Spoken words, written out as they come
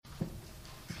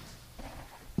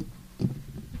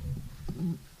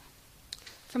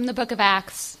From the book of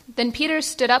Acts. Then Peter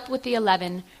stood up with the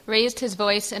 11, raised his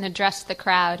voice, and addressed the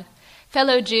crowd.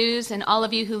 Fellow Jews, and all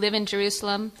of you who live in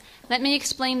Jerusalem, let me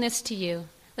explain this to you.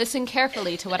 Listen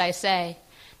carefully to what I say.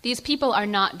 These people are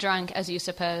not drunk, as you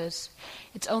suppose.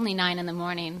 It's only 9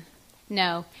 a.m.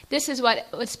 No, this is what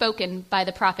was spoken by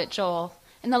the prophet Joel.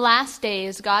 In the last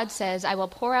days, God says, I will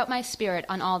pour out my spirit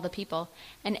on all the people,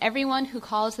 and everyone who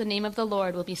calls the name of the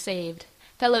Lord will be saved.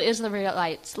 Fellow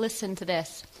Israelites, listen to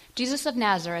this. Jesus of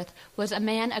Nazareth was a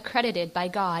man accredited by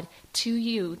God to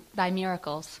you by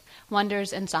miracles,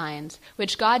 wonders, and signs,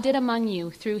 which God did among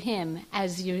you through him,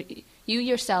 as you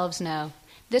yourselves know.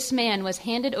 This man was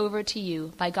handed over to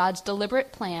you by God's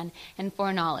deliberate plan and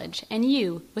foreknowledge, and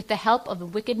you, with the help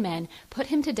of wicked men, put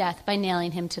him to death by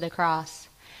nailing him to the cross.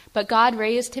 But God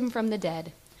raised him from the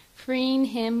dead, freeing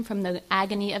him from the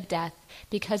agony of death,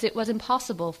 because it was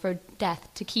impossible for death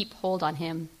to keep hold on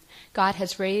him. God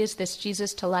has raised this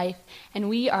Jesus to life, and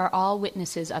we are all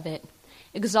witnesses of it.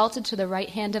 Exalted to the right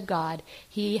hand of God,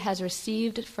 he has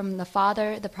received from the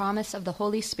Father the promise of the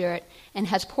Holy Spirit, and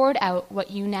has poured out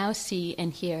what you now see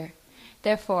and hear.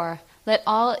 Therefore, let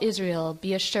all Israel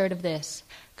be assured of this.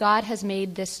 God has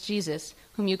made this Jesus,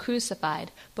 whom you crucified,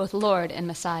 both Lord and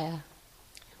Messiah.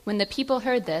 When the people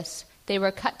heard this, they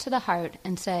were cut to the heart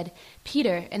and said to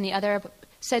Peter and the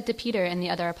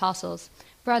other apostles,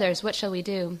 Brothers, what shall we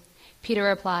do? Peter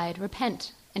replied,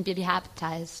 Repent and be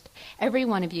baptized, every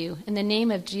one of you, in the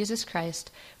name of Jesus Christ,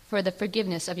 for the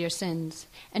forgiveness of your sins,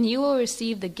 and you will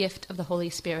receive the gift of the Holy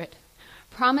Spirit.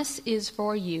 Promise is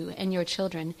for you and your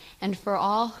children, and for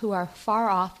all who are far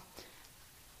off,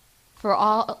 for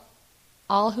all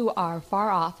who are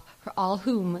far off, for all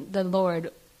whom the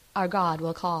Lord our God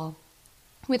will call.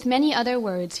 With many other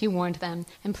words he warned them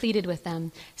and pleaded with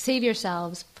them, Save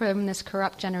yourselves from this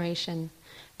corrupt generation.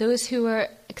 Those who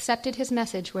accepted his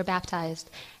message were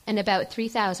baptized, and about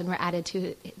 3,000 were added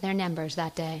to their numbers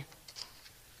that day.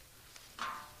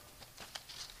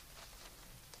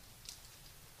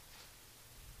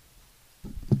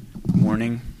 Good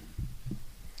morning.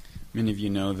 Many of you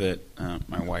know that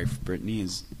my wife, Brittany,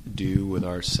 is due with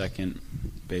our second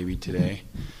baby today.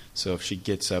 So if she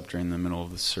gets up during the middle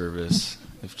of the service,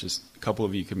 if just a couple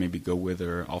of you could maybe go with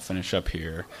her, I'll finish up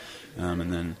here.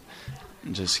 And then,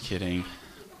 just kidding.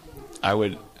 I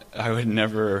would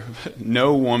never,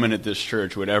 no woman at this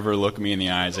church would ever look me in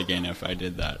the eyes again if I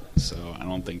did that. So I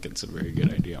don't think it's a very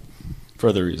good idea, for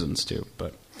other reasons too.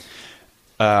 But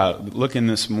looking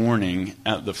this morning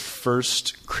at the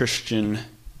first Christian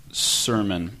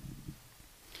sermon,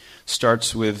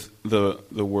 starts with the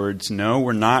words, No,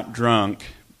 we're not drunk.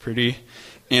 Pretty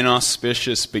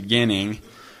inauspicious beginning,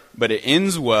 but it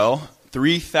ends well.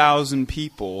 3,000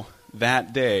 people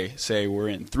that day say we're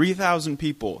in. 3,000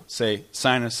 people say,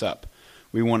 sign us up.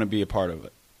 We want to be a part of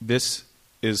it. This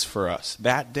is for us.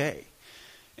 That day.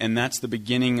 And that's the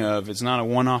beginning of, it's not a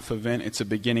one-off event, it's a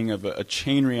beginning of a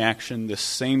chain reaction. The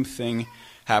same thing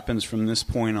happens from this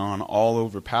point on all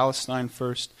over Palestine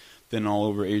first, then all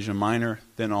over Asia Minor,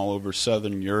 then all over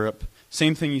Southern Europe.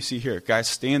 Same thing you see here. Guy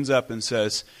stands up and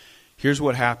says, here's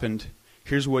what happened,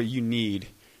 here's what you need,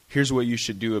 here's what you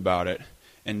should do about it.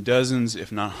 And dozens,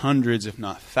 if not hundreds, if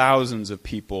not thousands of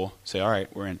people say, all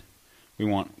right, we're in. We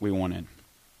want in.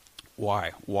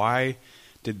 Why? Why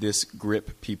did this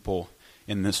grip people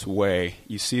in this way?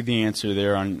 You see the answer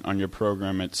there on your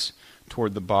program. It's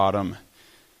toward the bottom.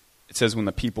 It says when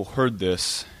the people heard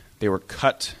this, they were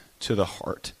cut to the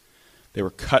heart. They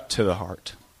were cut to the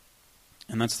heart.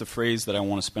 And that's the phrase that I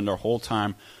want to spend our whole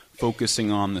time focusing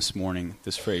on this morning,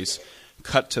 this phrase,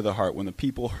 cut to the heart. When the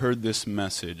people heard this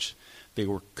message, they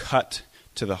were cut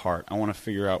to the heart. I want to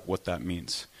figure out what that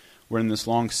means. We're in this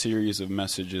long series of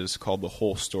messages called The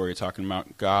Whole Story, talking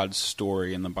about God's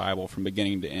story in the Bible from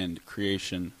beginning to end,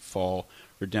 creation, fall,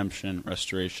 redemption,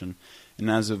 restoration. And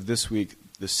as of this week,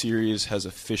 the series has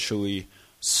officially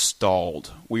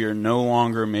stalled. We are no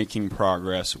longer making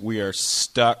progress. We are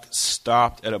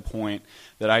stopped at a point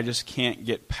that I just can't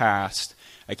get past.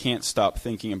 I can't stop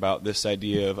thinking about this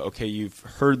idea of, okay, you've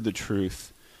heard the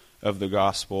truth of the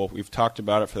gospel. We've talked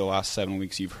about it for the last 7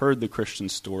 weeks. You've heard the Christian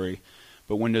story,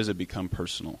 but when does it become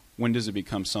personal? When does it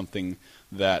become something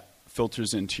that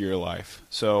filters into your life?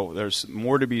 So there's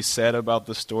more to be said about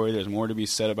the story. There's more to be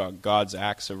said about God's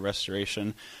acts of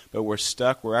restoration, but we're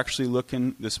stuck. We're actually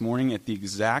looking this morning at the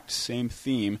exact same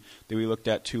theme that we looked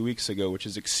at 2 weeks ago, which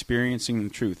is experiencing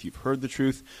the truth. You've heard the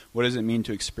truth. What does it mean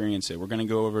to experience it? We're going to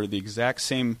go over the exact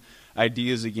same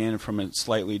ideas again from a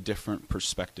slightly different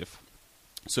perspective.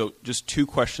 So just 2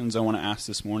 questions I want to ask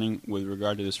this morning with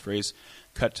regard to this phrase,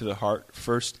 cut to the heart.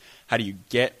 First, how do you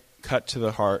get cut to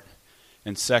the heart?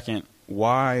 And second,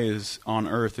 why is on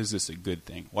earth is this a good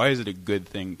thing? Why is it a good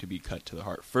thing to be cut to the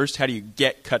heart? First, how do you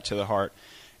get cut to the heart?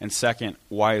 And second,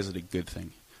 why is it a good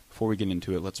thing? Before we get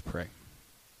into it, let's pray.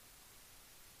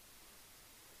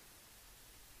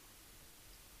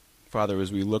 Father,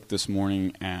 as we look this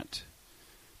morning at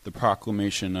the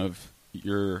proclamation of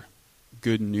your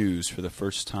good news for the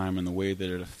first time and the way that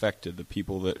it affected the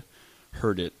people that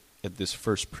heard it at this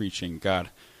first preaching, God,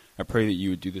 I pray that you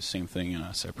would do the same thing in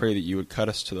us. I pray that you would cut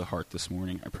us to the heart this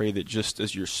morning. I pray that just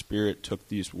as your Spirit took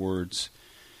these words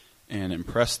and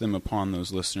impressed them upon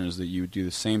those listeners, that you would do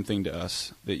the same thing to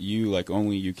us, that you, like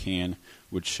only you can,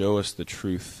 would show us the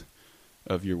truth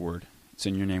of your word. It's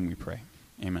in your name we pray.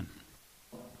 Amen.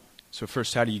 So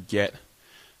first, how do you get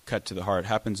cut to the heart? It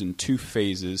happens in two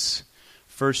phases.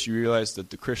 First, you realize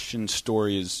that the Christian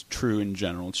story is true in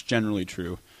general. It's generally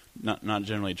true. Not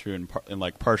generally true and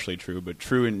like partially true, but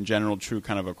true in general, true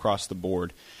kind of across the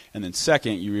board. And then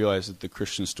second, you realize that the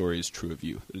Christian story is true of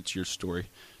you, that it's your story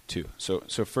too. So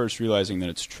first, realizing that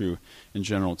it's true in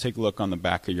general. Take a look on the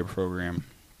back of your program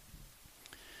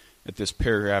at this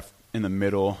paragraph in the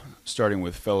middle, starting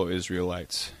with fellow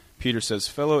Israelites. Peter says,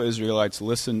 "Fellow Israelites,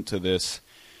 listen to this.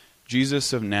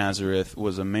 Jesus of Nazareth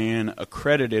was a man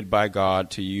accredited by God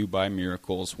to you by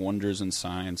miracles, wonders, and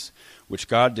signs, which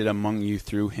God did among you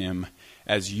through him,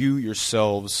 as you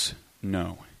yourselves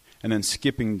know." And then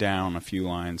skipping down a few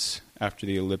lines after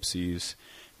the ellipses,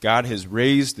 God has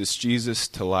raised this Jesus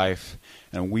to life,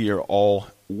 and we are all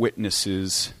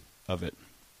witnesses of it.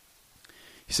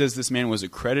 He says this man was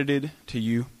accredited to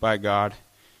you by God.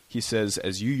 He says,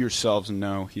 as you yourselves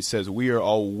know. He says, we are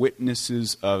all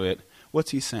witnesses of it.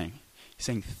 What's he saying? He's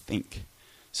saying, think.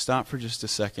 Stop for just a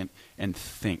second and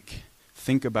think.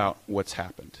 Think about what's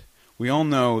happened. We all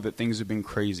know that things have been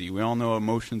crazy. We all know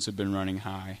emotions have been running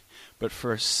high. But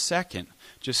for a second,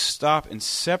 just stop and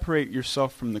separate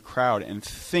yourself from the crowd and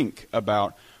think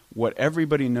about what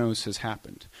everybody knows has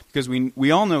happened. Because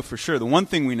we all know for sure, the one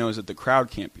thing we know is that the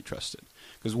crowd can't be trusted.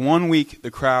 Because one week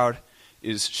the crowd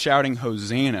is shouting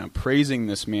Hosanna, praising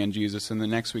this man Jesus, and the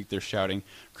next week they're shouting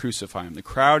crucify him. The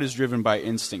crowd is driven by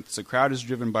instincts. The crowd is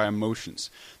driven by emotions.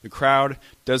 The crowd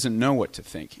doesn't know what to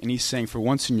think. And he's saying, for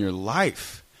once in your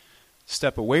life,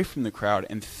 step away from the crowd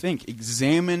and think.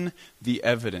 Examine the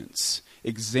evidence.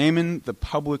 Examine the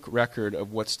public record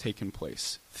of what's taken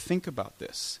place. Think about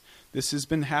this. This has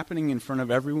been happening in front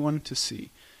of everyone to see.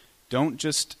 Don't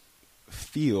just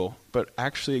feel, but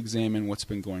actually examine what's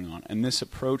been going on. And this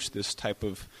approach, this type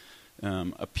of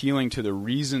appealing to the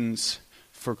reasons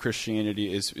for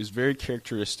Christianity is very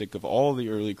characteristic of all the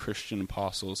early Christian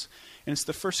apostles. And it's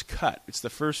the first cut. It's the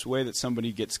first way that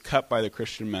somebody gets cut by the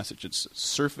Christian message. It's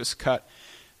surface cut,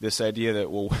 this idea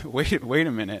that, well, wait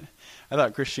a minute. I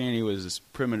thought Christianity was this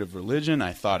primitive religion.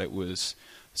 I thought it was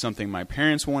something my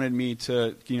parents wanted me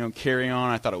to, carry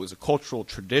on. I thought it was a cultural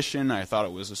tradition. I thought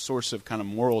it was a source of kind of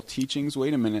moral teachings.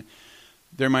 Wait a minute.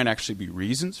 There might actually be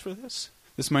reasons for this.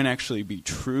 This might actually be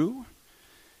true.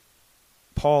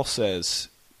 Paul says,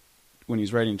 when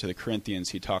he's writing to the Corinthians,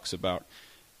 he talks about,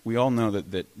 we all know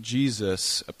that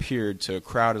Jesus appeared to a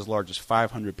crowd as large as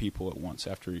 500 people at once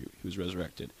after he was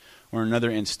resurrected. Or another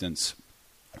instance,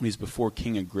 when he's before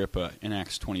King Agrippa in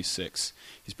Acts 26,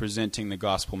 he's presenting the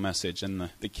gospel message, and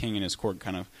the king and his court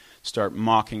kind of start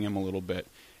mocking him a little bit.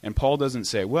 And Paul doesn't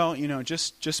say, well,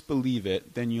 just believe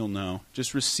it, then you'll know.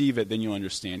 Just receive it, then you'll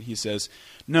understand. He says,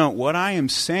 no, what I am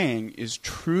saying is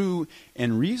true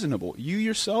and reasonable. You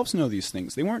yourselves know these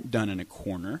things. They weren't done in a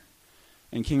corner.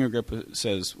 And King Agrippa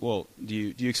says, well, do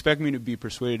you expect me to be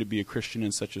persuaded to be a Christian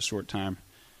in such a short time?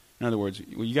 In other words,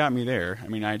 well, you got me there. I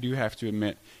mean, I do have to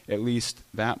admit at least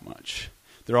that much.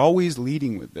 They're always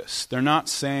leading with this. They're not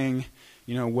saying,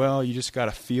 well, you just got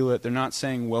to feel it. They're not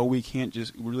saying, well, we can't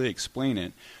just really explain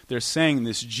it. They're saying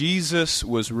this Jesus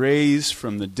was raised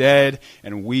from the dead,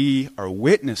 and we are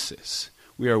witnesses.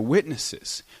 We are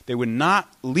witnesses. They would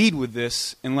not lead with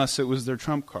this unless it was their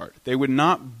trump card. They would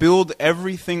not build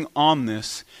everything on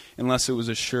this unless it was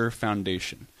a sure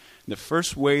foundation. The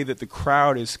first way that the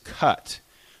crowd is cut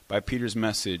by Peter's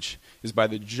message is by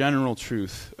the general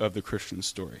truth of the Christian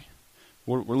story.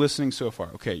 We're listening so far.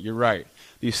 Okay, you're right.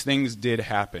 These things did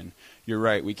happen. You're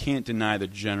right. We can't deny the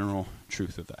general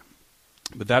truth of that.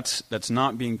 But that's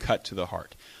not being cut to the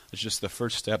heart. It's just the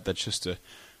first step. That's just a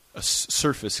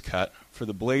surface cut. For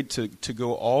the blade to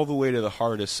go all the way to the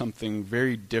heart is something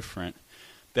very different.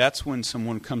 That's when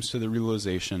someone comes to the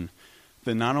realization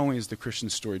that not only is the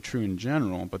Christian story true in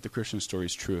general, but the Christian story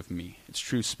is true of me. It's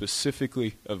true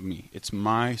specifically of me. It's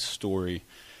my story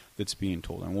that's being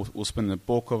told. And we'll spend the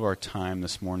bulk of our time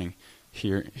this morning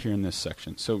here in this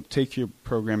section. So take your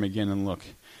program again and look.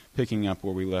 picking up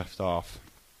where we left off.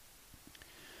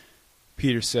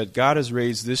 Peter said, God has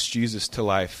raised this Jesus to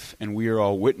life, and we are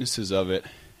all witnesses of it.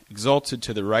 Exalted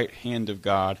to the right hand of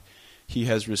God, he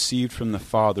has received from the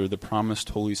Father the promised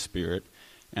Holy Spirit,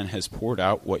 and has poured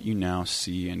out what you now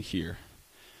see and hear.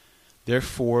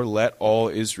 Therefore, let all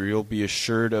Israel be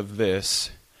assured of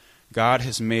this: God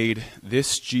has made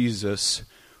this Jesus,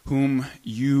 whom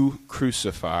you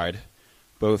crucified,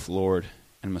 both Lord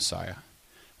and Messiah.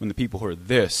 When the people heard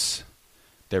this,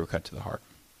 they were cut to the heart.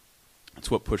 That's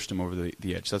what pushed them over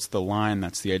the edge. That's the line,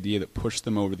 that's the idea that pushed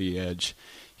them over the edge.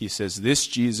 He says, this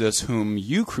Jesus whom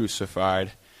you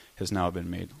crucified has now been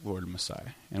made Lord and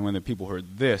Messiah. And when the people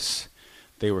heard this,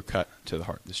 they were cut to the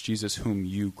heart. This Jesus whom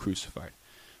you crucified.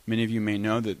 Many of you may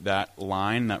know that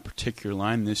line, that particular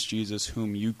line, this Jesus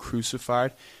whom you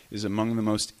crucified, is among the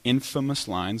most infamous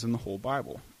lines in the whole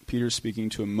Bible. Peter's speaking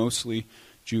to a mostly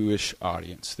Jewish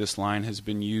audience. This line has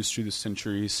been used through the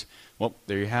centuries. Well,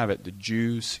 there you have it. The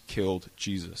Jews killed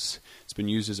Jesus. It's been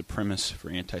used as a premise for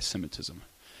anti-Semitism.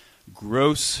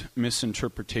 Gross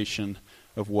misinterpretation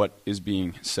of what is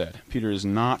being said. Peter is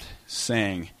not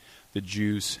saying the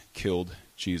Jews killed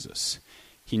Jesus.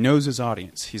 He knows his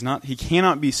audience. He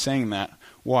cannot be saying that.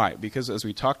 Why? Because as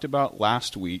we talked about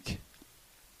last week,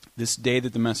 this day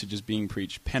that the message is being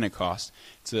preached, Pentecost,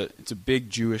 it's a big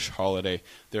Jewish holiday.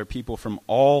 There are people from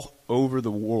all over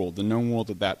the world, the known world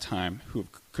at that time, who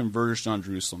have converged on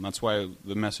Jerusalem. That's why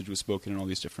the message was spoken in all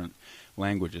these different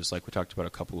languages, like we talked about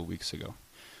a couple of weeks ago.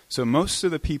 So most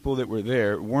of the people that were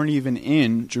there weren't even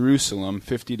in Jerusalem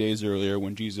 50 days earlier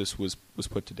when Jesus was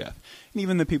put to death. And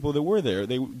even the people that were there,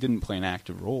 they didn't play an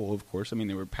active role, of course. I mean,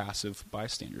 they were passive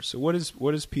bystanders. So what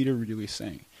is Peter really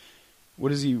saying?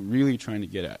 What is he really trying to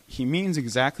get at? He means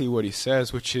exactly what he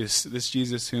says, which is this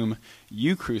Jesus whom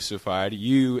you crucified,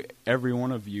 you, every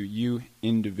one of you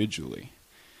individually.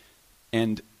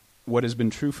 And what has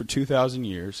been true for 2,000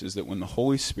 years is that when the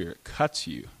Holy Spirit cuts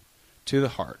you to the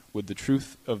heart with the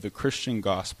truth of the Christian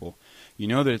gospel, you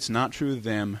know that it's not true of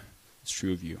them, it's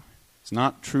true of you. It's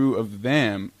not true of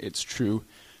them, it's true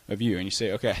of you. And you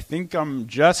say, okay, I think I'm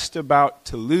just about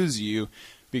to lose you,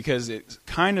 because it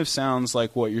kind of sounds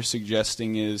like what you're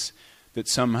suggesting is that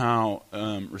somehow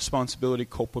responsibility,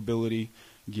 culpability,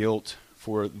 guilt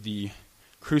for the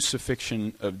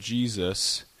crucifixion of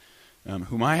Jesus,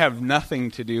 whom I have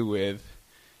nothing to do with,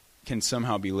 can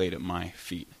somehow be laid at my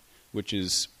feet, which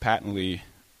is patently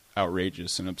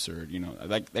outrageous and absurd. You know,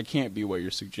 that can't be what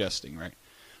you're suggesting, right?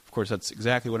 Of course, that's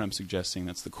exactly what I'm suggesting.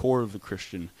 That's the core of the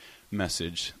Christian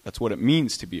message. That's what it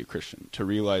means to be a Christian, to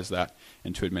realize that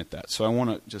and to admit that. So I want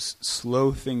to just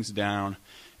slow things down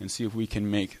and see if we can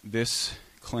make this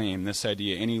claim, this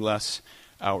idea, any less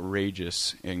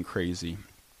outrageous and crazy.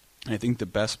 And I think the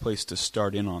best place to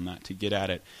start in on that, to get at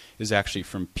it, is actually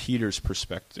from Peter's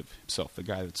perspective himself, the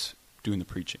guy that's doing the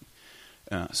preaching.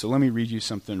 So let me read you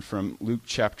something from Luke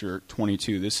chapter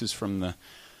 22. This is from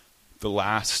the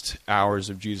last hours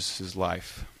of Jesus'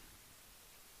 life.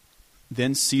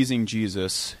 Then seizing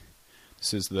Jesus,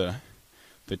 this is the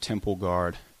temple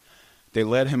guard, they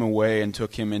led him away and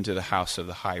took him into the house of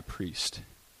the high priest.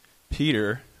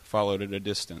 Peter followed at a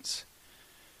distance.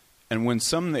 And when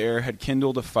some there had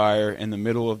kindled a fire in the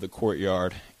middle of the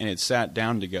courtyard and had sat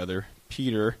down together,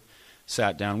 Peter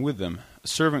sat down with them. A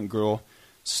servant girl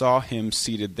saw him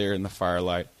seated there in the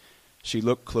firelight. She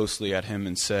looked closely at him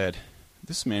and said,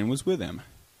 "This man was with him."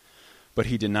 But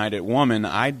he denied it. "Woman,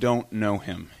 I don't know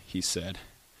him," he said.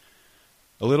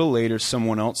 A little later,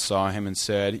 someone else saw him and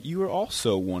said, "You are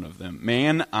also one of them."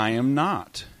 "Man, I am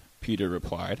not," Peter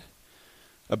replied.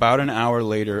 About an hour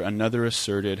later, another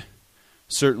asserted,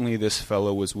 "Certainly this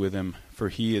fellow was with him, for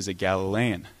he is a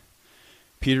Galilean."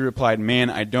 Peter replied,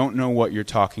 "Man, I don't know what you're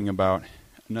talking about."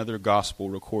 Another gospel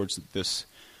records that this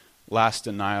last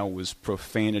denial was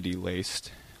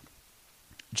profanity-laced.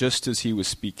 Just as he was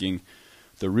speaking,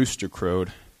 the rooster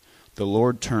crowed. The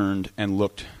Lord turned and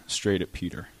looked straight at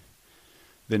Peter.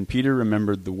 Then Peter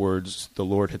remembered the words the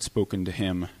Lord had spoken to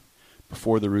him,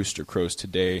 "Before the rooster crows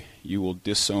today, you will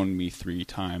disown me 3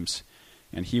 times."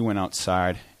 And he went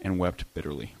outside and wept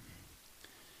bitterly.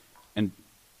 And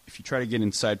if you try to get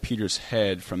inside Peter's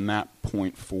head from that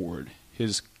point forward,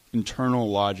 his internal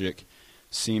logic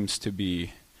seems to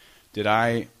be, did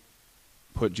I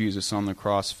put Jesus on the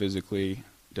cross physically?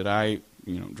 Did I,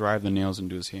 drive the nails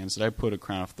into his hands? Did I put a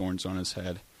crown of thorns on his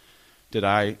head? Did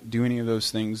I do any of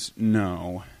those things?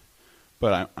 No.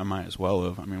 But I might as well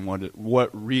have. I mean, what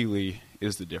really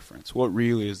is the difference? What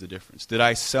really is the difference? Did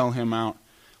I sell him out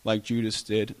like Judas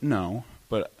did? No.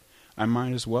 But I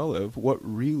might as well have. What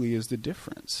really is the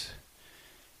difference?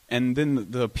 And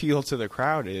then the appeal to the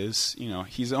crowd is,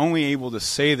 he's only able to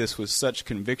say this with such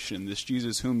conviction, this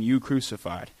Jesus whom you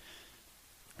crucified.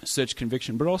 Such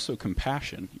conviction, but also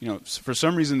compassion. For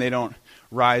some reason they don't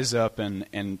rise up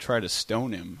and try to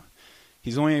stone him.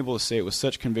 He's only able to say it with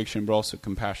such conviction, but also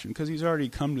compassion, because he's already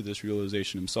come to this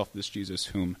realization himself, this Jesus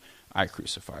whom I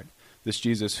crucified. This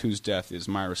Jesus whose death is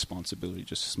my responsibility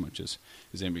just as much as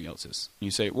anybody else's. And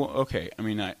you say, well, okay,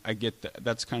 I get that.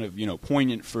 That's kind of,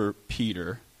 poignant for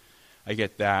Peter. I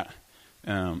get that.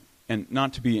 And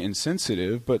not to be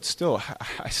insensitive, but still,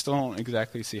 I still don't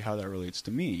exactly see how that relates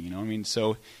to me.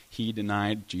 So he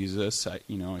denied Jesus.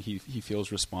 He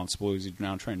feels responsible. He's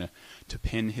now trying to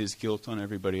pin his guilt on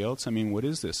everybody else. What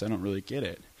is this? I don't really get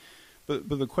it. But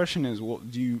the question is, well,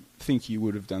 do you think you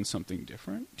would have done something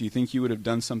different? Do you think you would have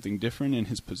done something different in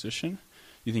his position?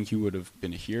 Do you think you would have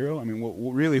been a hero?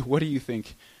 What do you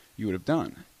think you would have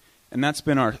done? And that's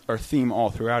been our theme all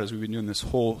throughout as we've been doing this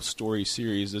whole story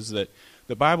series, is that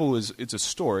the Bible it's a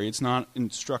story. It's not an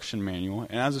instruction manual.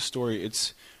 And as a story,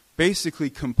 it's basically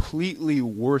completely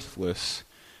worthless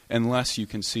unless you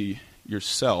can see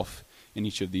yourself in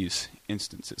each of these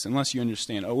instances. Unless you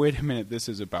understand, oh, wait a minute, this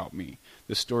is about me.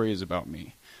 This story is about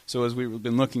me. So as we've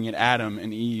been looking at Adam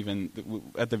and Eve,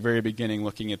 and at the very beginning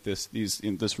looking at this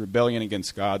rebellion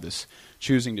against God, this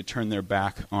choosing to turn their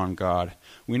back on God,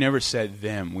 we never said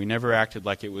them. We never acted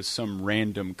like it was some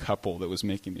random couple that was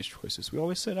making these choices. We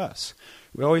always said us.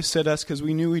 We always said us because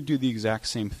we knew we'd do the exact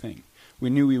same thing. We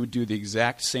knew we would do the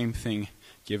exact same thing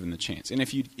given the chance. And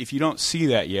if you don't see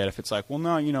that yet, if it's like, well,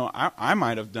 no, I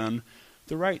might have done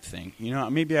the right thing.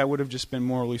 Maybe I would have just been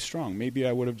morally strong. Maybe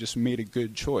I would have just made a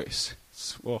good choice.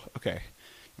 Well, okay,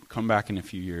 come back in a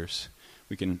few years.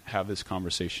 We can have this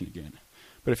conversation again.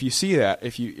 But if you see that,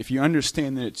 if you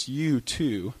understand that it's you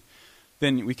too,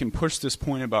 then we can push this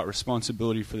point about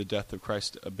responsibility for the death of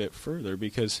Christ a bit further,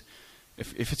 because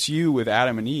if it's you with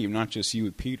Adam and Eve, not just you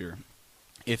with Peter,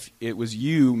 if it was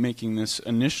you making this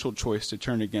initial choice to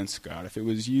turn against God, if it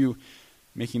was you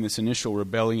making this initial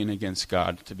rebellion against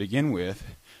God to begin with,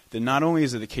 then not only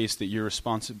is it the case that you're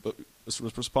responsible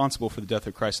for the death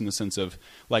of Christ in the sense of,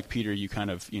 like Peter, you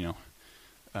kind of,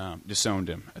 disowned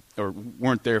him or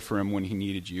weren't there for him when he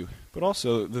needed you, but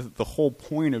also the whole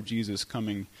point of Jesus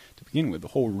coming to begin with, the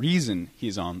whole reason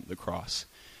he's on the cross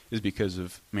is because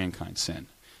of mankind's sin.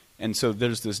 And so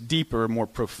there's this deeper, more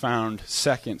profound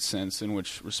second sense in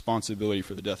which responsibility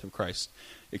for the death of Christ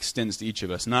extends to each of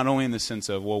us, not only in the sense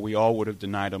of, well, we all would have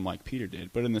denied him like Peter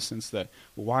did, but in the sense that,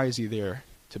 well, why is he there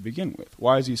to begin with?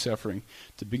 Why is he suffering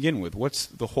to begin with? What's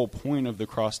the whole point of the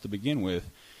cross to begin with?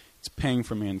 It's paying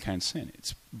for mankind's sin.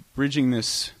 It's bridging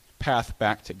this path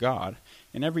back to God,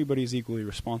 and everybody's equally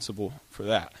responsible for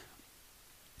that.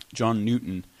 John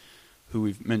Newton, who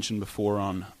we've mentioned before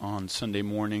on Sunday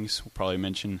mornings, we'll probably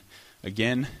mention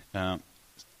again,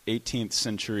 18th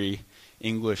century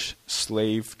English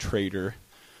slave trader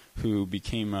who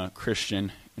became a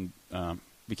Christian and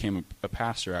became a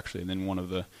pastor, actually, and then one of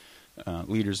the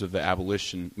leaders of the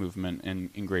abolition movement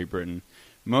in Great Britain.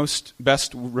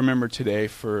 Best remembered today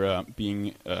for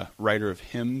being a writer of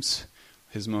hymns.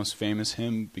 His most famous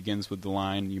hymn begins with the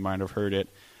line, you might have heard it,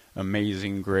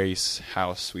 "Amazing grace,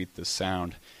 how sweet the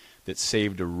sound that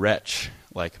saved a wretch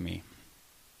like me."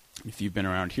 If you've been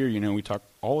around here, we talk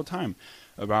all the time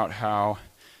about how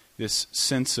this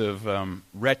sense of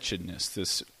wretchedness,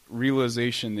 this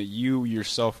realization that you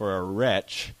yourself are a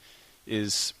wretch,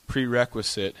 is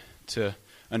prerequisite to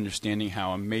understanding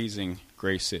how amazing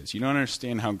grace is. You don't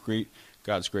understand how great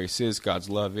God's grace is, God's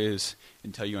love is,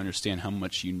 until you understand how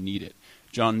much you need it.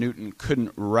 John Newton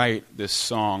couldn't write this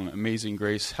song, "Amazing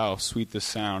Grace, How Sweet the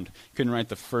Sound." He couldn't write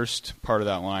the first part of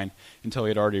that line until he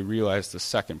had already realized the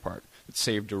second part. It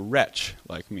saved a wretch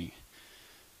like me.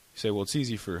 You say, well, it's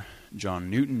easy for John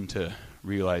Newton to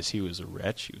realize he was a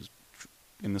wretch. He was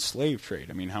in the slave trade.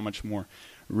 How much more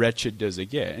wretched does it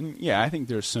get? And yeah, I think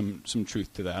there's some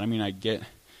truth to that. I get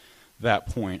that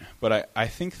point. But I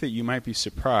think that you might be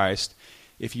surprised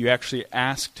if you actually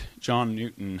asked John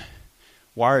Newton,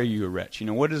 why are you a wretch?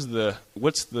 What's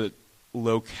the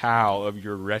locale of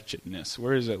your wretchedness?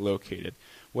 Where is it located?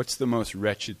 What's the most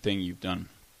wretched thing you've done?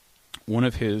 One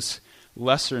of his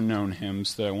lesser-known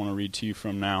hymns that I want to read to you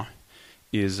from now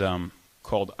is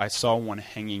called "I Saw One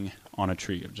Hanging on a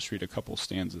Tree." I'll just read a couple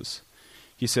stanzas.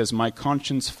 He says, "My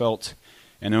conscience felt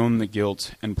and owned the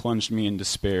guilt and plunged me in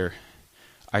despair.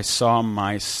 I saw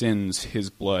my sins his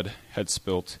blood had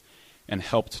spilt and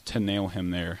helped to nail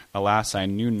him there. Alas, I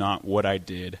knew not what I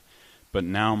did, but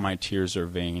now my tears are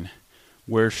vain.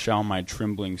 Where shall my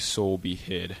trembling soul be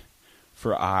hid?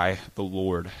 For I, the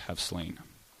Lord, have slain."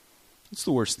 It's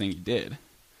the worst thing he did,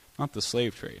 not the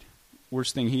slave trade.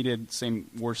 worst thing he did, same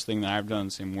worst thing that I've done,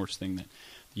 same worst thing that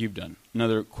you've done.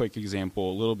 Another quick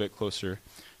example, a little bit closer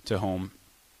to home.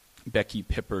 Becky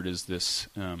Pippert is this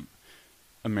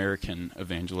American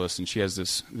evangelist, and she has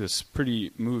this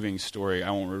pretty moving story.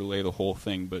 I won't relay the whole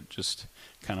thing, but just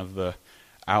kind of the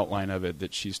outline of it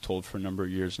that she's told for a number of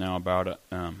years now about it.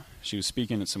 She was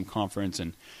speaking at some conference,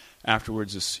 and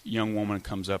afterwards this young woman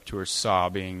comes up to her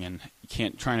sobbing and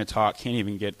trying to talk, can't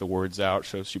even get the words out,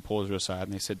 so she pulls her aside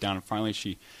and they sit down, and finally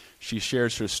she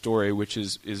shares her story, which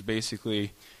is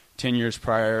basically 10 years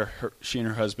prior, she and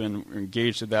her husband were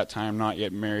engaged at that time, not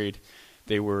yet married.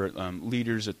 They were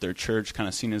leaders at their church, kind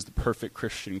of seen as the perfect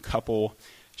Christian couple.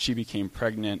 She became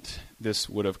pregnant. This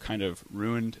would have kind of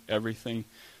ruined everything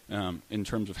in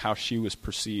terms of how she was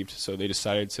perceived. So they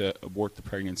decided to abort the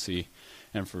pregnancy.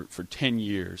 And for 10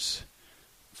 years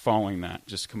following that,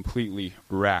 just completely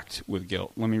racked with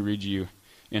guilt. Let me read you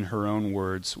in her own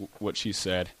words what she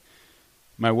said.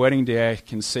 My wedding day, I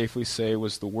can safely say,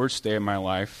 was the worst day of my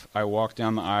life. I walked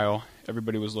down the aisle.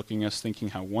 Everybody was looking at us, thinking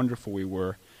how wonderful we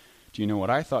were. Do you know what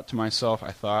I thought to myself?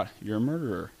 I thought, you're a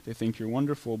murderer. They think you're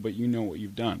wonderful, but you know what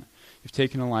you've done. You've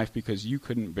taken a life because you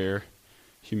couldn't bear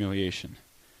humiliation.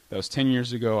 That was 10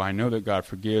 years ago. I know that God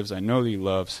forgives. I know that he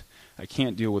loves. I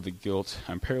can't deal with the guilt.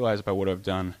 I'm paralyzed by what I've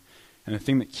done. And the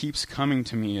thing that keeps coming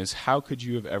to me is, how could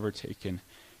you have ever taken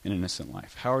an innocent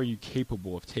life? How are you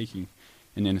capable of taking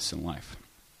an innocent life?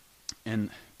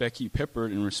 And Becky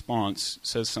Pippert, in response,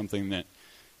 says something that,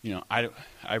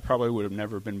 I probably would have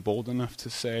never been bold enough to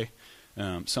say,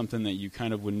 something that you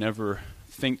kind of would never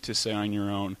think to say on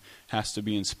your own, has to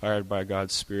be inspired by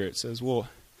God's Spirit. Says, well,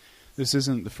 this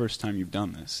isn't the first time you've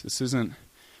done this. This isn't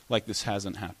like this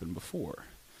hasn't happened before.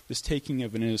 This taking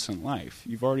of an innocent life,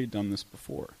 you've already done this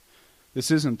before.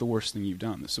 This isn't the worst thing you've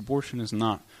done. This abortion is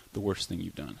not the worst thing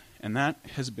you've done. And that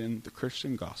has been the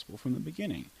Christian gospel from the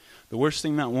beginning. The worst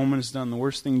thing that woman has done, the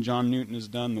worst thing John Newton has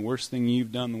done, the worst thing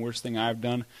you've done, the worst thing I've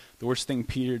done, the worst thing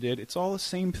Peter did, it's all the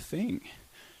same thing.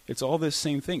 It's all the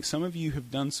same thing. Some of you have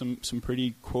done some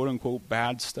pretty quote-unquote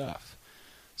bad stuff.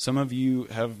 Some of you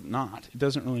have not. It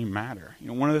doesn't really matter.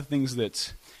 One of the things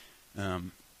that's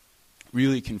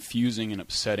really confusing and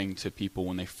upsetting to people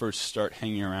when they first start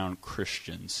hanging around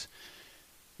Christians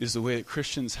is the way that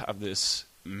Christians have this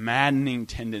maddening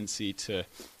tendency to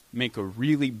make a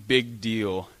really big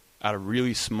deal out of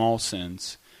really small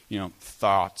sins,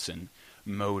 thoughts and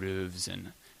motives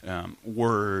and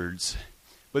words.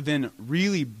 But then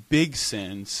really big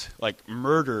sins, like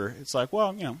murder, it's like,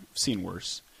 well, I've seen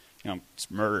worse.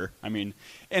 It's murder.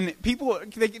 And people,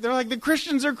 they're like, the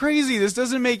Christians are crazy. This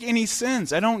doesn't make any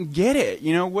sense. I don't get it.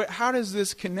 How does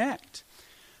this connect?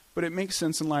 But it makes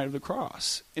sense in light of the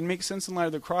cross. It makes sense in light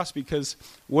of the cross because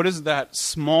what does that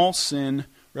small sin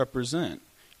represent?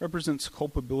 It represents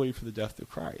culpability for the death of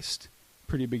Christ.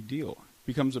 Pretty big deal. It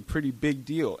becomes a pretty big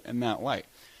deal in that light.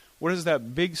 What does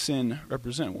that big sin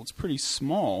represent? Well, it's pretty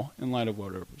small in light of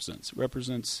what it represents. It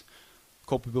represents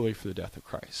culpability for the death of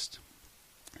Christ.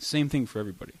 Same thing for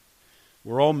everybody.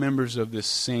 We're all members of this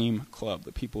same club,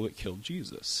 the people that killed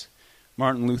Jesus.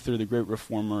 Martin Luther, the great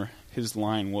reformer, his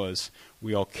line was,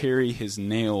 we all carry his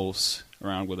nails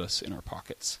around with us in our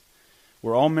pockets.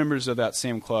 We're all members of that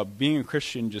same club. Being a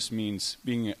Christian just means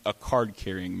being a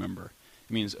card-carrying member.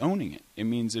 It means owning it. It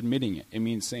means admitting it. It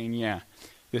means saying, yeah,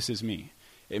 this is me.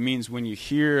 It means when you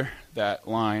hear that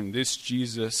line, this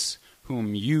Jesus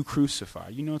whom you crucify,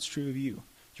 you know it's true of you.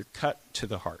 You're cut to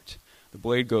the heart. The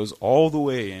blade goes all the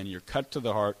way in. You're cut to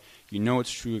the heart. You know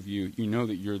it's true of you. You know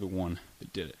that you're the one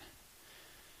that did it.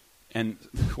 And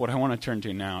what I want to turn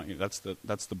to now, that's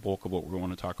the bulk of what we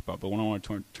want to talk about. But what I want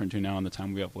to turn to now in the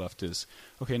time we have left is,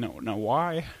 okay, now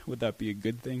why would that be a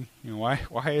good thing? Why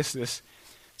is this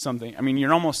something?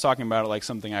 You're almost talking about it like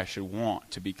something I should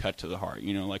want to be cut to the heart.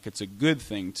 Like it's a good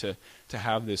thing to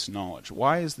have this knowledge.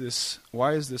 Why is this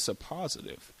a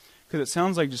positive? Because it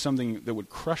sounds like just something that would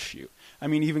crush you.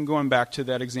 Even going back to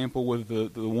that example with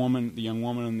the young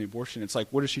woman and the abortion, it's like,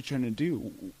 what is she trying to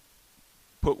do?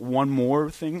 Put one more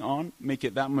thing on, make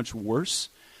it that much worse?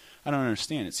 I don't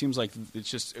understand. It seems like it's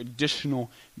just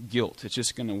additional guilt. It's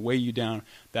just going to weigh you down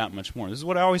that much more. This is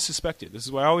what I always suspected.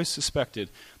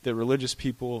 That religious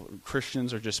people,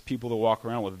 Christians, are just people that walk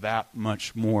around with that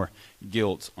much more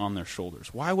guilt on their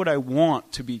shoulders. Why would I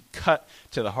want to be cut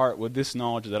to the heart with this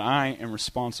knowledge that I am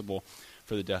responsible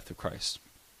for the death of Christ?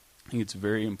 I think it's a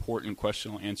very important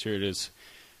question. I'll answer it as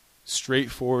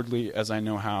straightforwardly as I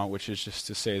know how, which is just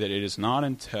to say that it is not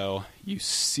until you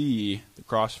see the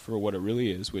cross for what it really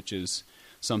is, which is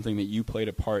something that you played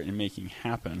a part in making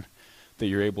happen, that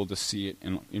you're able to see it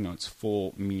in its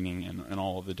full meaning and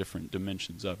all of the different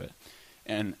dimensions of it.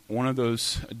 And one of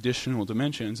those additional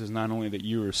dimensions is not only that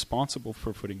you're responsible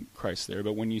for putting Christ there,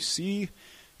 but when you see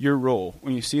your role,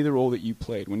 when you see the role that you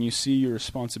played, when you see your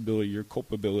responsibility, your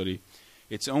culpability,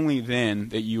 it's only then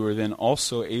that you are then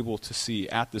also able to see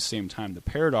at the same time the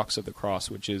paradox of the cross,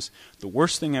 which is the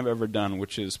worst thing I've ever done,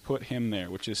 which is put him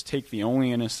there, which is take the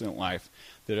only innocent life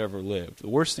that ever lived. The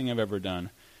worst thing I've ever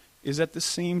done is at the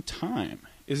same time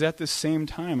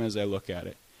as I look at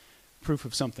it, proof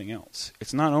of something else.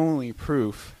 It's not only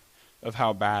proof of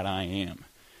how bad I am.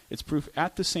 It's proof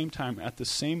at the same time, at the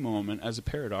same moment, as a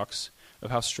paradox of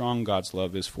how strong God's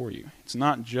love is for you. It's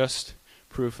not just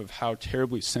proof of how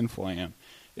terribly sinful I am.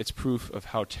 It's proof of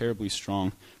how terribly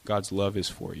strong God's love is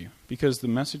for you. Because the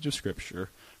message of Scripture,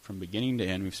 from beginning to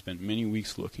end, we've spent many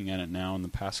weeks looking at it now in the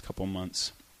past couple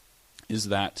months, is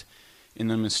that in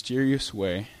a mysterious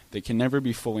way that can never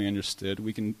be fully understood.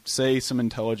 We can say some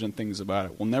intelligent things about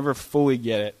it. We'll never fully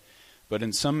get it. But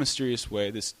in some mysterious way,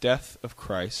 this death of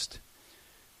Christ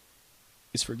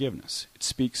is forgiveness. It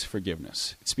speaks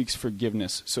forgiveness. It speaks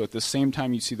forgiveness. So at the same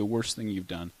time you see the worst thing you've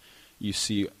done, you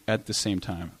see at the same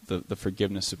time the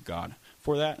forgiveness of God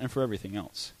for that and for everything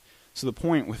else. So the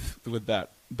point with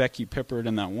that Becky Pippert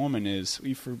and that woman is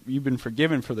you've been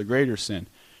forgiven for the greater sin.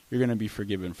 You're going to be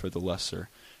forgiven for the lesser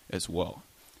as well.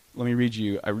 Let me read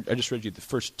you, I just read you the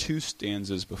first 2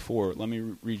 stanzas before. Let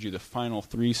me read you the final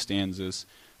 3 stanzas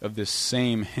of this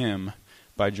same hymn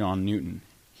by John Newton.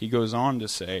 He goes on to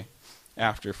say,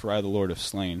 after For I the Lord have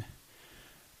slain,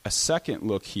 a second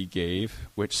look he gave,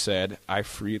 which said, I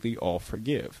freely all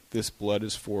forgive. This blood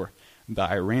is for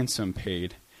thy ransom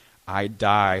paid. I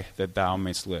die that thou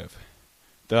mayst live.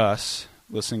 Thus,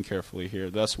 listen carefully here,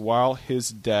 thus while his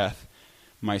death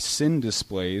my sin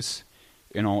displays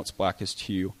in all its blackest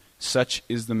hue, such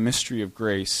is the mystery of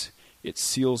grace, it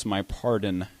seals my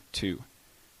pardon too.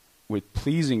 With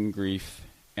pleasing grief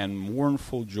and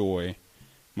mournful joy,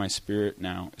 my spirit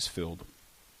now is filled,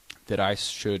 that I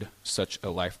should such a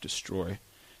life destroy,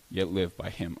 yet live by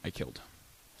him I killed.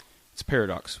 It's a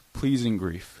paradox. Pleasing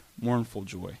grief, mournful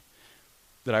joy,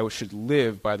 that I should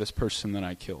live by this person that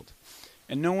I killed.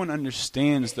 And no one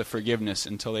understands the forgiveness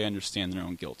until they understand their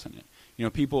own guilt in it. You know,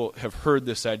 people have heard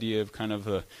this idea of kind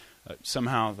of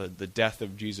somehow the death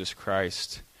of Jesus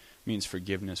Christ means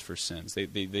forgiveness for sins.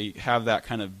 They have that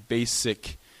kind of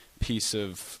basic piece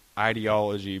of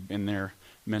ideology in their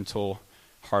mental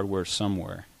hardware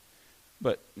somewhere.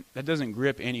 But that doesn't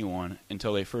grip anyone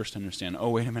until they first understand,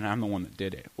 oh, wait a minute, I'm the one that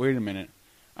did it. Wait a minute,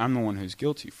 I'm the one who's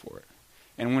guilty for it.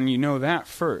 And when you know that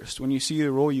first, when you see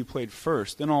the role you played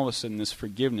first, then all of a sudden this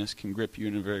forgiveness can grip you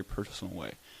in a very personal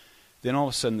way. Then all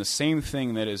of a sudden the same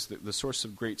thing that is the source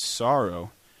of great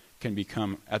sorrow can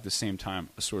become at the same time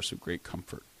a source of great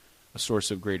comfort, a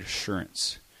source of great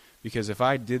assurance. Because if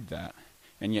I did that,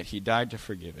 and yet he died to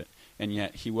forgive it, and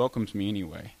yet he welcomes me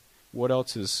anyway, what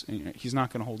else is, he's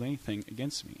not going to hold anything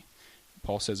against me.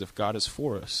 Paul says if God is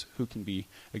for us, who can be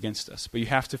against us? But you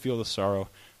have to feel the sorrow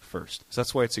first. So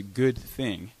that's why it's a good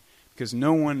thing, because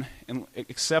no one,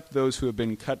 except those who have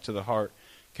been cut to the heart,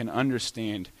 can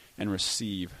understand and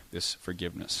receive this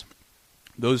forgiveness.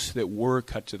 Those that were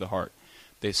cut to the heart,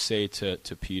 they say to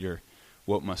Peter,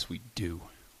 what must we do?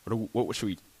 What should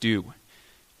we do?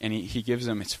 And he gives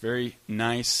them, it's very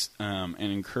nice and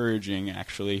encouraging,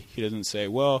 actually. He doesn't say,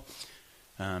 well,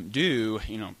 you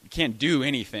can't do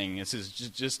anything. This is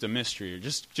just a mystery. Or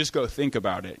just go think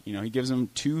about it. He gives them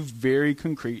 2 very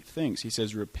concrete things. He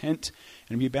says, repent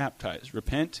and be baptized.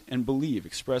 Repent and believe.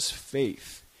 Express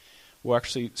faith. We'll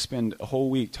actually spend a whole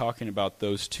week talking about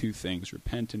those 2 things,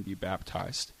 repent and be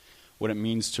baptized, what it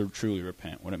means to truly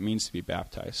repent, what it means to be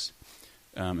baptized.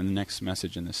 In the next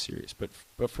message in this series.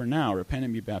 But for now, repent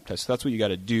and be baptized. So that's what you got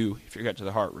to do if you got to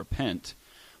the heart, repent.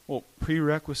 Well,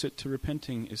 prerequisite to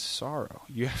repenting is sorrow.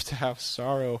 You have to have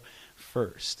sorrow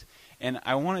first. And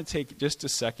I want to take just a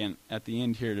second at the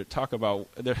end here to talk about,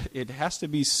 it has to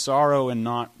be sorrow and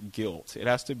not guilt. It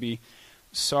has to be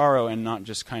sorrow and not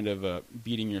just kind of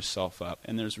beating yourself up.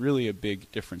 And there's really a big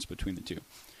difference between the two.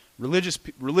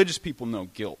 Religious people know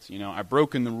guilt. I've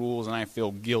broken the rules and I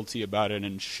feel guilty about it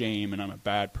and shame and I'm a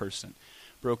bad person.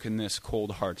 Broken this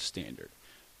cold hard standard.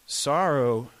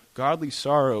 Sorrow, godly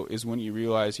sorrow, is when you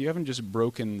realize you haven't just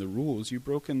broken the rules, you've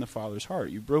broken the Father's heart.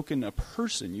 You've broken a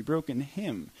person, you've broken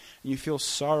him. And you feel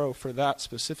sorrow for that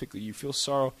specifically. You feel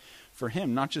sorrow for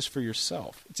him, not just for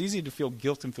yourself. It's easy to feel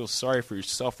guilt and feel sorry for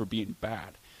yourself for being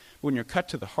bad. But when you're cut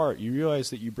to the heart, you realize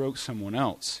that you broke someone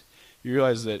else. You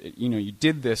realize that, you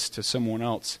did this to someone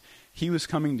else. He was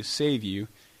coming to save you.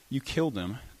 You killed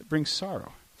him. It brings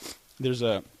sorrow. There's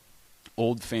a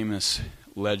old famous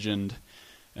legend.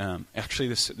 Actually,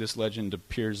 this legend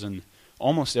appears in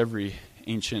almost every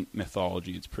ancient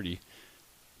mythology. It's pretty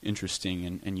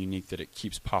interesting and unique that it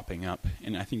keeps popping up.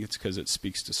 And I think it's because it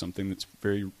speaks to something that's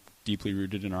very deeply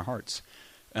rooted in our hearts.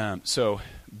 So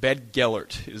Bed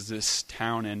Gellert is this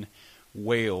town in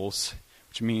Wales,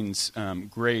 which means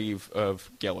grave of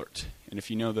Gellert. And if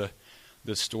you know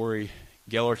the story,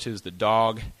 Gellert is the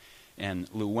dog, and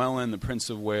Llewellyn, the Prince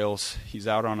of Wales, he's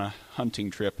out on a hunting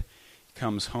trip, he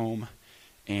comes home,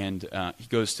 and he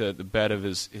goes to the bed of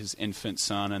his infant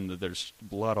son, and there's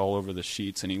blood all over the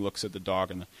sheets, and he looks at the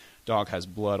dog, and the dog has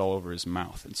blood all over his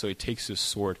mouth. And so he takes his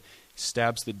sword,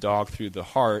 stabs the dog through the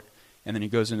heart, and then he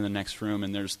goes into the next room,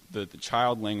 and there's the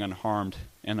child laying unharmed,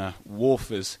 and a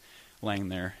wolf is laying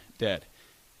there dead.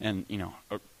 And,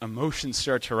 emotions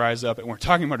start to rise up, and we're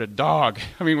talking about a dog.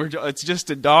 I mean, it's just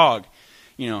a dog,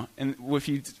 And if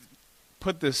you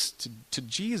put this to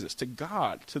Jesus, to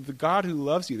God, to the God who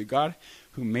loves you, the God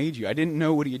who made you. I didn't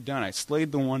know what he had done. I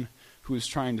slayed the one who was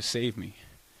trying to save me.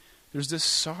 There's this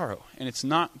sorrow, and it's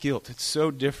not guilt. It's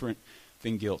so different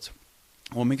than guilt.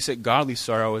 What makes it godly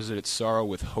sorrow is that it's sorrow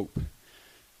with hope.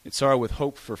 It's sorrow with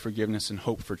hope for forgiveness and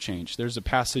hope for change. There's a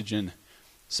passage in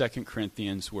 2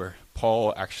 Corinthians where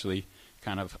Paul actually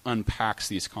kind of unpacks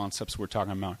these concepts we're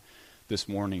talking about this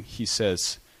morning. He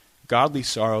says, godly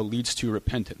sorrow leads to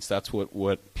repentance. That's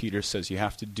what Peter says you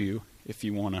have to do if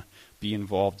you want to be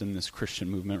involved in this Christian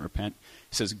movement, repent.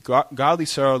 He says, godly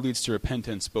sorrow leads to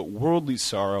repentance, but worldly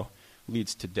sorrow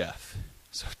leads to death.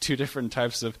 So 2 different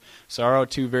types of sorrow,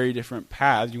 2 very different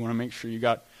paths. You want to make sure you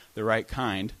got the right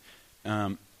kind.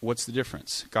 What's the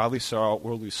difference? Godly sorrow,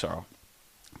 worldly sorrow.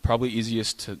 Probably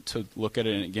easiest to look at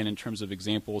it again in terms of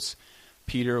examples.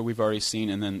 Peter, we've already seen,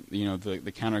 and then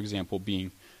the counterexample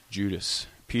being Judas.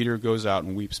 Peter goes out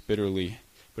and weeps bitterly,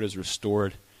 but is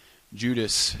restored.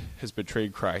 Judas has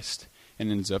betrayed Christ and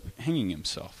ends up hanging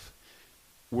himself.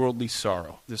 Worldly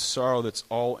sorrow, this sorrow that's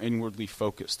all inwardly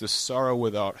focused, this sorrow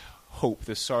without hope,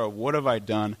 this sorrow of what have I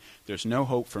done? There's no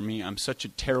hope for me. I'm such a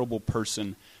terrible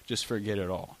person. Just forget it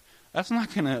all. That's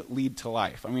not going to lead to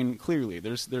life. I mean, clearly,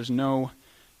 there's no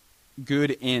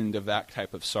good end of that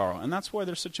type of sorrow. And that's why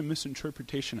there's such a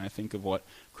misinterpretation, I think, of what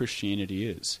Christianity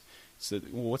is. It's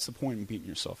that, well, what's the point in beating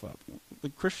yourself up? The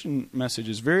Christian message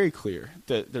is very clear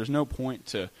that there's no point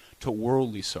to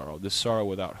worldly sorrow, this sorrow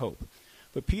without hope.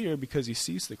 But Peter, because he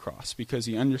sees the cross, because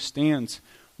he understands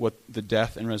what the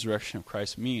death and resurrection of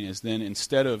Christ mean, is then,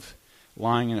 instead of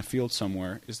lying in a field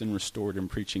somewhere, is then restored in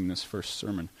preaching this first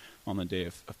sermon on the day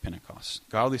of Pentecost.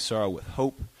 Godly sorrow with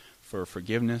hope for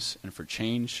forgiveness and for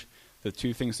change. The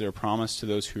 2 things that are promised to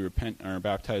those who repent and are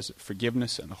baptized,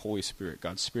 forgiveness and the Holy Spirit.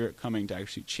 God's Spirit coming to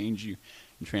actually change you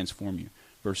and transform you,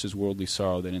 versus worldly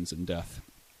sorrow that ends in death.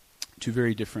 2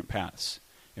 very different paths.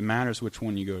 It matters which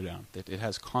one you go down, that it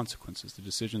has consequences. The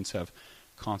decisions have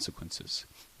consequences.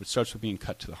 It starts with being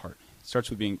cut to the heart. It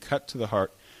starts with being cut to the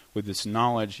heart with this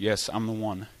knowledge, yes, I'm the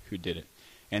one who did it.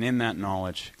 And in that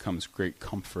knowledge comes great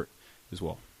comfort as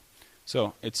well.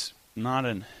 So it's not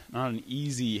an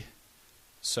easy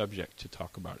subject to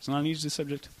talk about. It's not an easy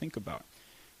subject to think about.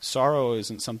 Sorrow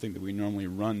isn't something that we normally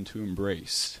run to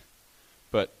embrace.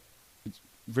 But it's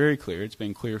very clear, it's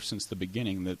been clear since the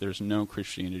beginning, that there's no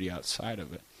Christianity outside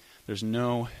of it. There's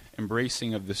no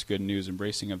embracing of this good news,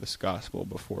 embracing of this gospel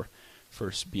before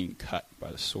first being cut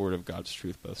by the sword of God's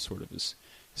truth, by the sword of his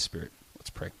Spirit. Let's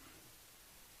pray.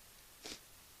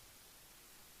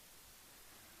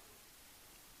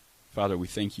 Father, we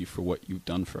thank you for what you've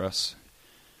done for us.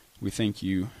 We thank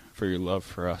you for your love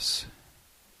for us.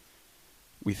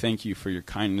 We thank you for your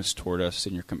kindness toward us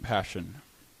and your compassion.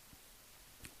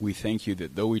 We thank you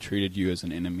that though we treated you as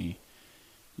an enemy,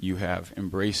 you have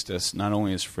embraced us not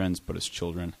only as friends but as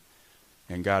children.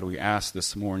 And God, we ask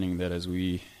this morning that as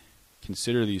we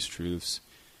consider these truths,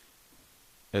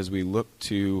 as we look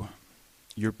to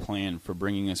your plan for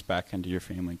bringing us back into your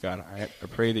family, God, I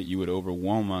pray that you would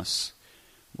overwhelm us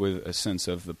with a sense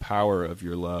of the power of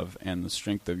your love and the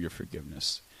strength of your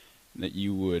forgiveness, that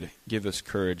you would give us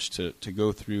courage to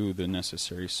go through the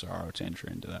necessary sorrow to enter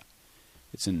into that.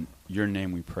 It's in your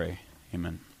name we pray.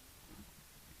 Amen.